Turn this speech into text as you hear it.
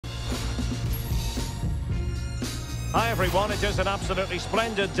Hi everyone, it is an absolutely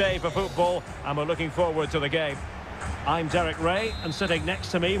splendid day for football and we're looking forward to the game. I'm Derek Ray and sitting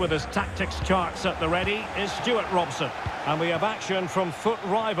next to me with his tactics charts at the ready is Stuart Robson. And we have action from foot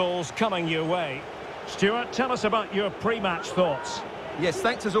rivals coming your way. Stuart, tell us about your pre-match thoughts. Yes,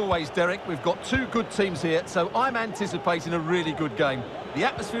 thanks as always, Derek. We've got two good teams here, so I'm anticipating a really good game. The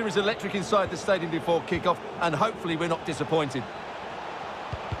atmosphere is electric inside the stadium before kick-off and hopefully we're not disappointed.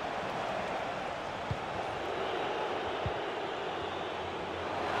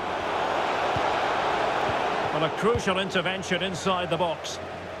 A crucial intervention inside the box.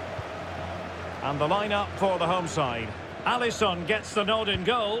 And the lineup for the home side. Alisson gets the nod in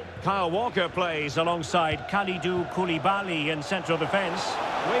goal. Kyle Walker plays alongside Kalidou Koulibaly in central defence.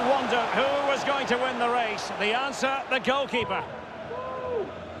 We wondered who was going to win the race. The answer, the goalkeeper.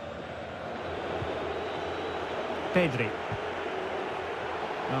 Pedri.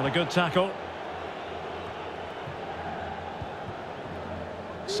 Well, a good tackle.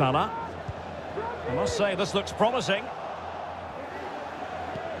 Salah. I must say, this looks promising.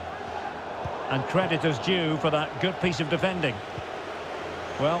 And credit is due for that good piece of defending.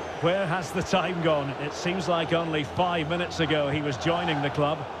 Well, where has the time gone? It seems like only 5 minutes ago he was joining the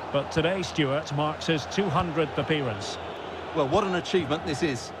club. But today, Stuart, marks his 200th appearance. Well, what an achievement this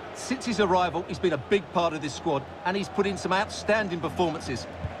is. Since his arrival, he's been a big part of this squad. And he's put in some outstanding performances.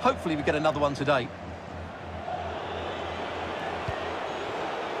 Hopefully we get another one today.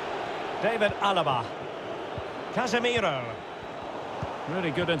 David Alaba. Casemiro. Really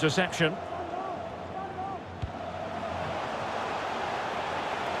good interception.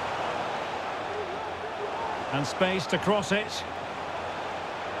 And space to cross it.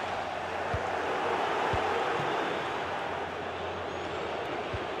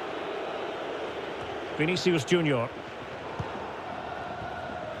 Vinicius Junior.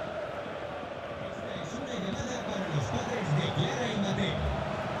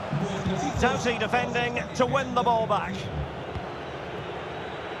 Doughty defending to win the ball back.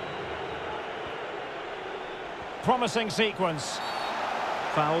 Promising sequence.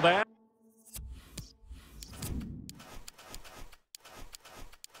 Foul there.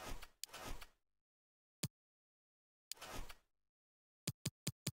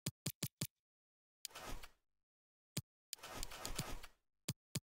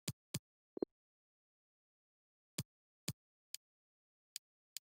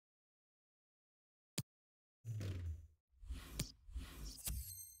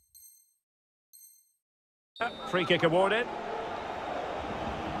 Free kick awarded.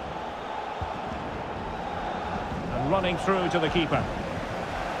 And running through to the keeper.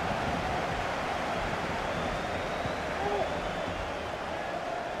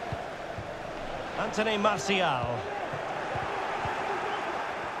 Anthony Martial.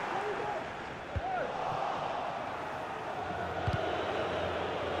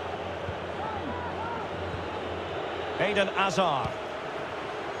 Eden Hazard.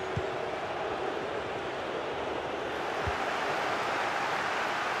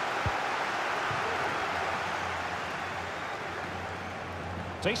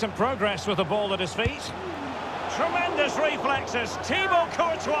 Decent progress with the ball at his feet. Tremendous reflexes. Thibaut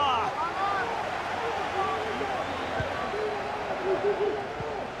Courtois.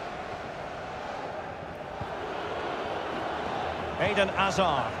 Eden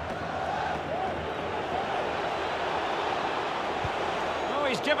Hazard. Oh,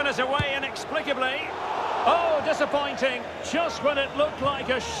 he's given us away inexplicably. Oh, disappointing. Just when it looked like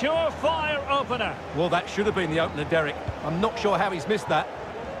a surefire opener. Well, that should have been the opener, Derek. I'm not sure how he's missed that.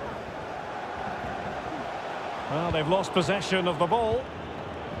 Well, they've lost possession of the ball.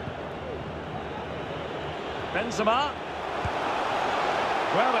 Benzema.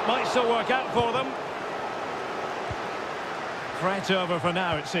 Well, it might still work out for them. Threat over for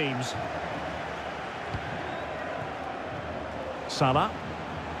now, it seems. Salah.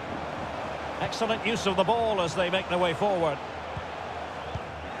 Excellent use of the ball as they make their way forward.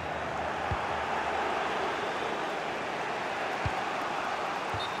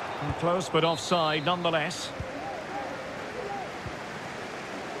 And close but offside nonetheless.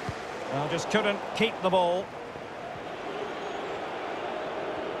 Well, just couldn't keep the ball.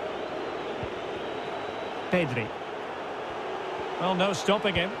 Pedri. Well, no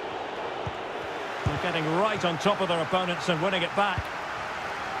stopping him. They're getting right on top of their opponents and winning it back.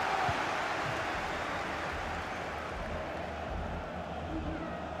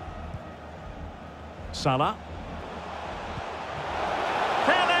 Salah.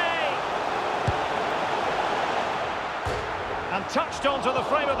 And touched onto the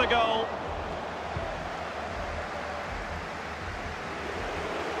frame of the goal.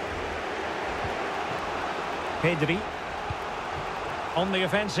 Pedri. On the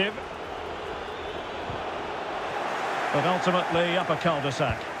offensive. But ultimately up a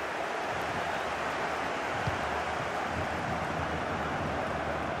cul-de-sac.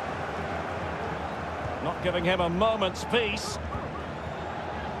 Not giving him a moment's peace.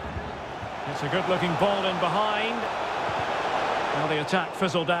 It's a good-looking ball in behind. Well, the attack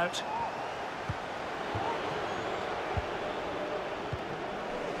fizzled out.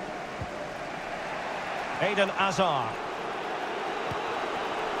 Eden Hazard.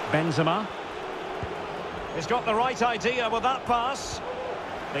 Benzema. He's got the right idea with that pass.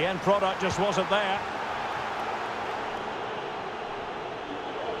 The end product just wasn't there.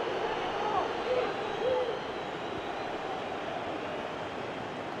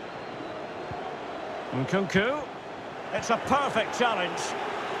 Nkunku. It's a perfect challenge.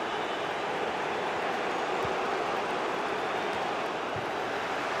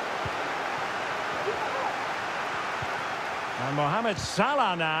 And Mohamed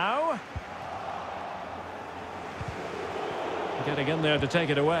Salah now. Getting in there to take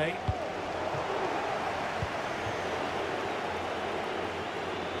it away.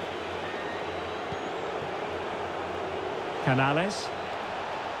 Canales.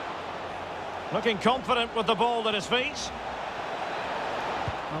 Looking confident with the ball at his feet.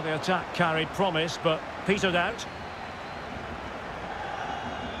 Well, the attack carried promise, but petered out.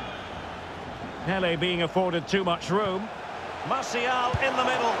 Pele being afforded too much room. Martial in the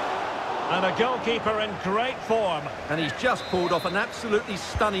middle. And a goalkeeper in great form. And he's just pulled off an absolutely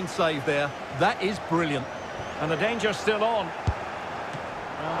stunning save there. That is brilliant. And the danger's still on.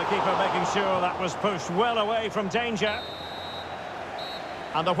 Well, the keeper making sure that was pushed well away from danger.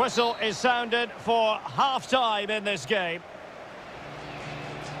 And the whistle is sounded for half-time in this game.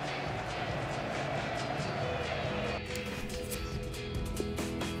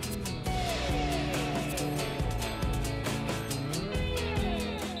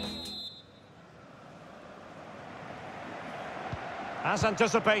 As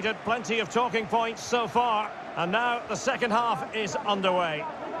anticipated, plenty of talking points so far. And now the second half is underway.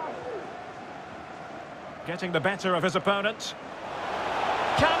 Getting the better of his opponent.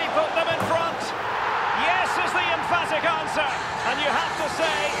 Can he put them in front? Yes is the emphatic answer. And you have to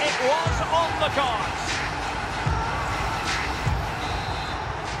say it was on the cards.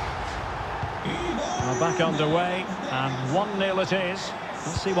 Well, back underway, and 1-0 it is.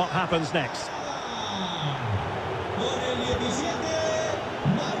 Let's see what happens next.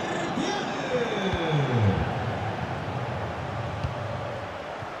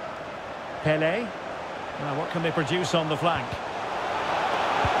 Pele. Now, what can they produce on the flank?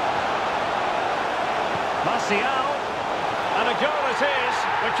 Martial. And a goal it is.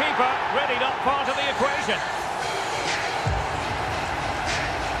 The keeper really not part of the equation.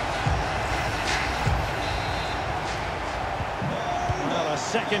 Well, a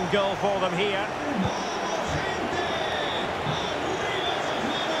second goal for them here.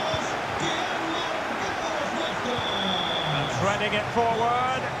 And threading it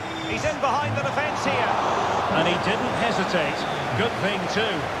forward. He's in behind the defence here. And he didn't hesitate. Good thing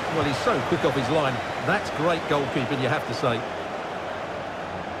too. Well, he's so quick off his line. That's great goalkeeping, you have to say.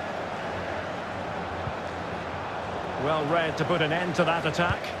 Well read to put an end to that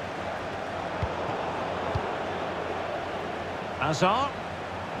attack. Hazard.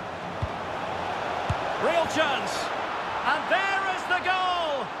 Real chance. And there is the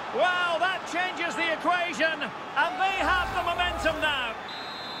goal. Wow, that changes the equation. And they have the momentum now.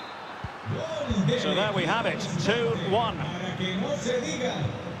 So there we have it, 2-1.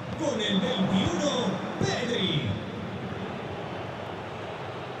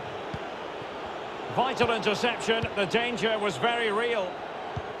 Vital interception, the danger was very real.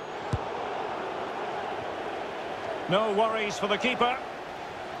 No worries for the keeper.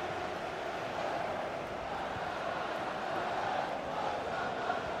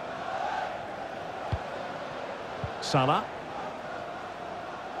 Salah.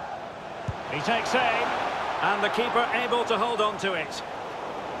 He takes aim, and the keeper able to hold on to it.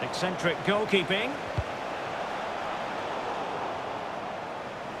 Eccentric goalkeeping.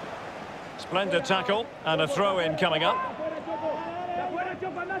 Splendid tackle, and a throw-in coming up.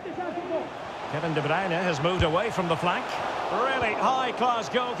 Kevin De Bruyne has moved away from the flank. Really high-class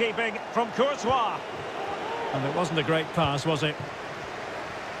goalkeeping from Courtois. And it wasn't a great pass, was it?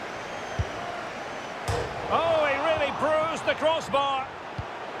 Oh, he really bruised the crossbar.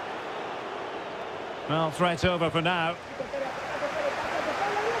 Well, threat over for now.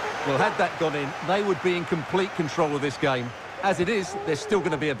 Well, had that gone in, they would be in complete control of this game. As it is, they're still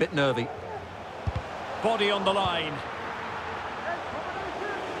going to be a bit nervy. Body on the line.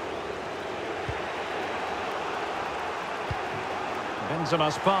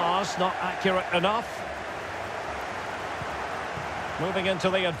 Benzema's pass, not accurate enough. Moving into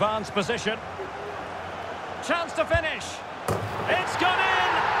the advanced position. Chance to finish. It's gone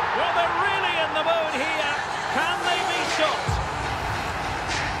in! Well, they're really in the mood here. Can they be stopped?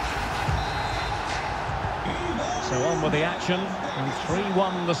 So on with the action. And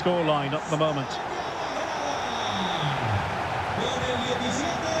 3-1 the scoreline at the moment.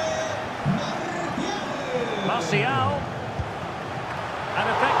 Martial. And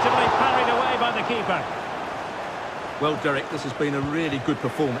effectively parried away by the keeper. Well, Derek, this has been a really good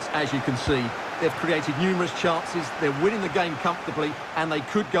performance, as you can see. They've created numerous chances, they're winning the game comfortably, and they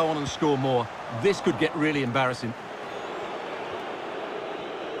could go on and score more. This could get really embarrassing.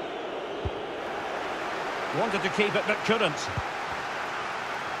 Wanted to keep it, but couldn't.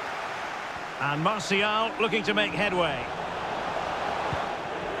 And Martial looking to make headway.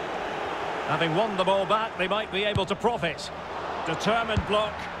 Having won the ball back, they might be able to profit. Determined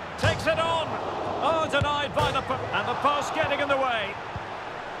block. Takes it on. Oh, denied by the... And the post getting in the way.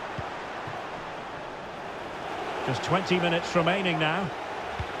 Just 20 minutes remaining now.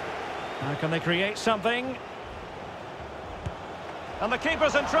 Now can they create something? And the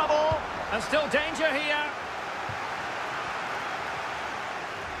keeper's in trouble. And still danger here.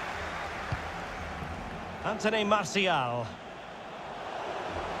 Anthony Martial.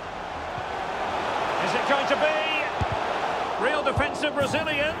 Is it going to be? Real defensive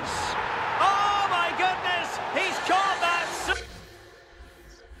resilience. Oh my goodness! He's caught that!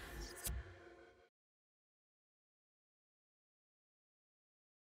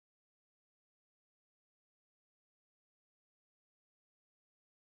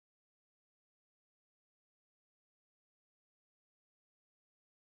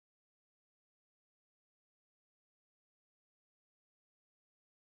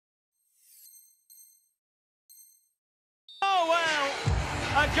 Oh well!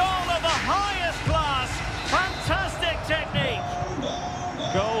 A goal of the highest class! Fantastic technique!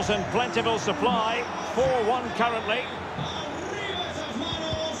 Goals in plentiful supply. 4-1 currently.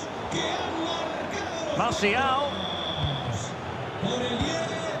 Martial.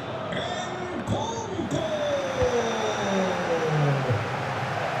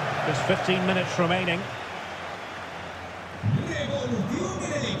 Just 15 minutes remaining.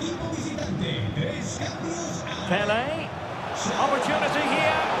 Pele. Opportunity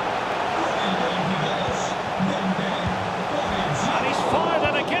here. And he's fired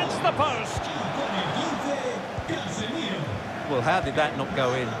it against the post. Well, how did that not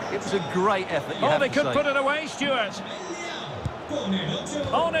go in? It was a great effort, you Oh, have they to could say. put it away, Stuart.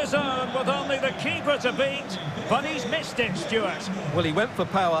 On his own with only the keeper to beat. But he's missed it, Stuart. Well, he went for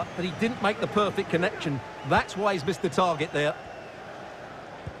power, but he didn't make the perfect connection. That's why he's missed the target there.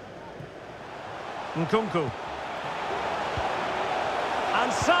 Nkunku.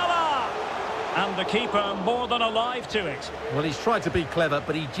 And Salah! And the keeper more than alive to it. Well, he's tried to be clever,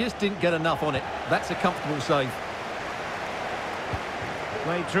 but he just didn't get enough on it. That's a comfortable save.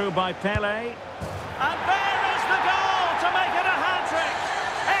 Played through by Pele. And there is the goal to make it a hat-trick!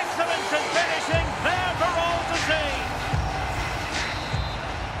 Excellence in finishing, there for all to see.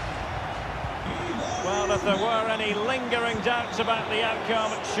 Well, if there were any lingering doubts about the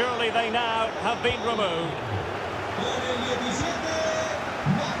outcome, surely they now have been removed.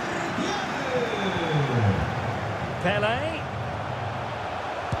 Pele.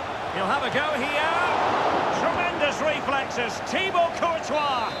 He'll have a go here. Tremendous reflexes. Thibaut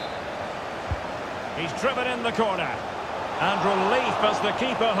Courtois. He's driven in the corner. And relief as the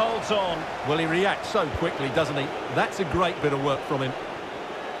keeper holds on. Well, he reacts so quickly, doesn't he? That's a great bit of work from him.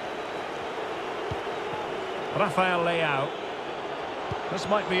 Rafael Leao. This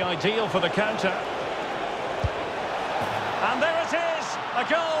might be ideal for the counter. And there it is. A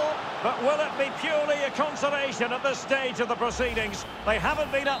goal. But will it be purely a consolation at this stage of the proceedings? They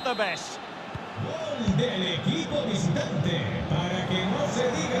haven't been at their best. Gol del equipo visitante, para que no se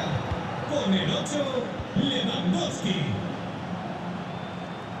diga, con el 8, Lewandowski.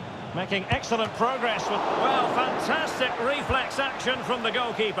 Making excellent progress with, well, fantastic reflex action from the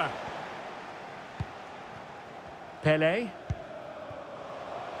goalkeeper. Pele.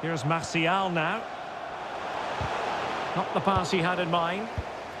 Here's Martial now. Not the pass he had in mind.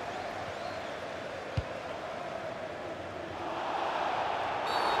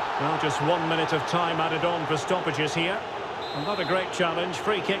 Well, just 1 minute of time added on for stoppages here. And not a great challenge.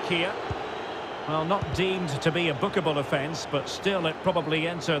 Free kick here. Well, not deemed to be a bookable offence, but still it probably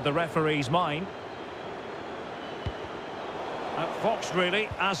entered the referee's mind. Fox, really,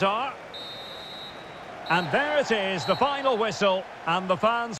 Azar. And there it is, the final whistle, and the fans...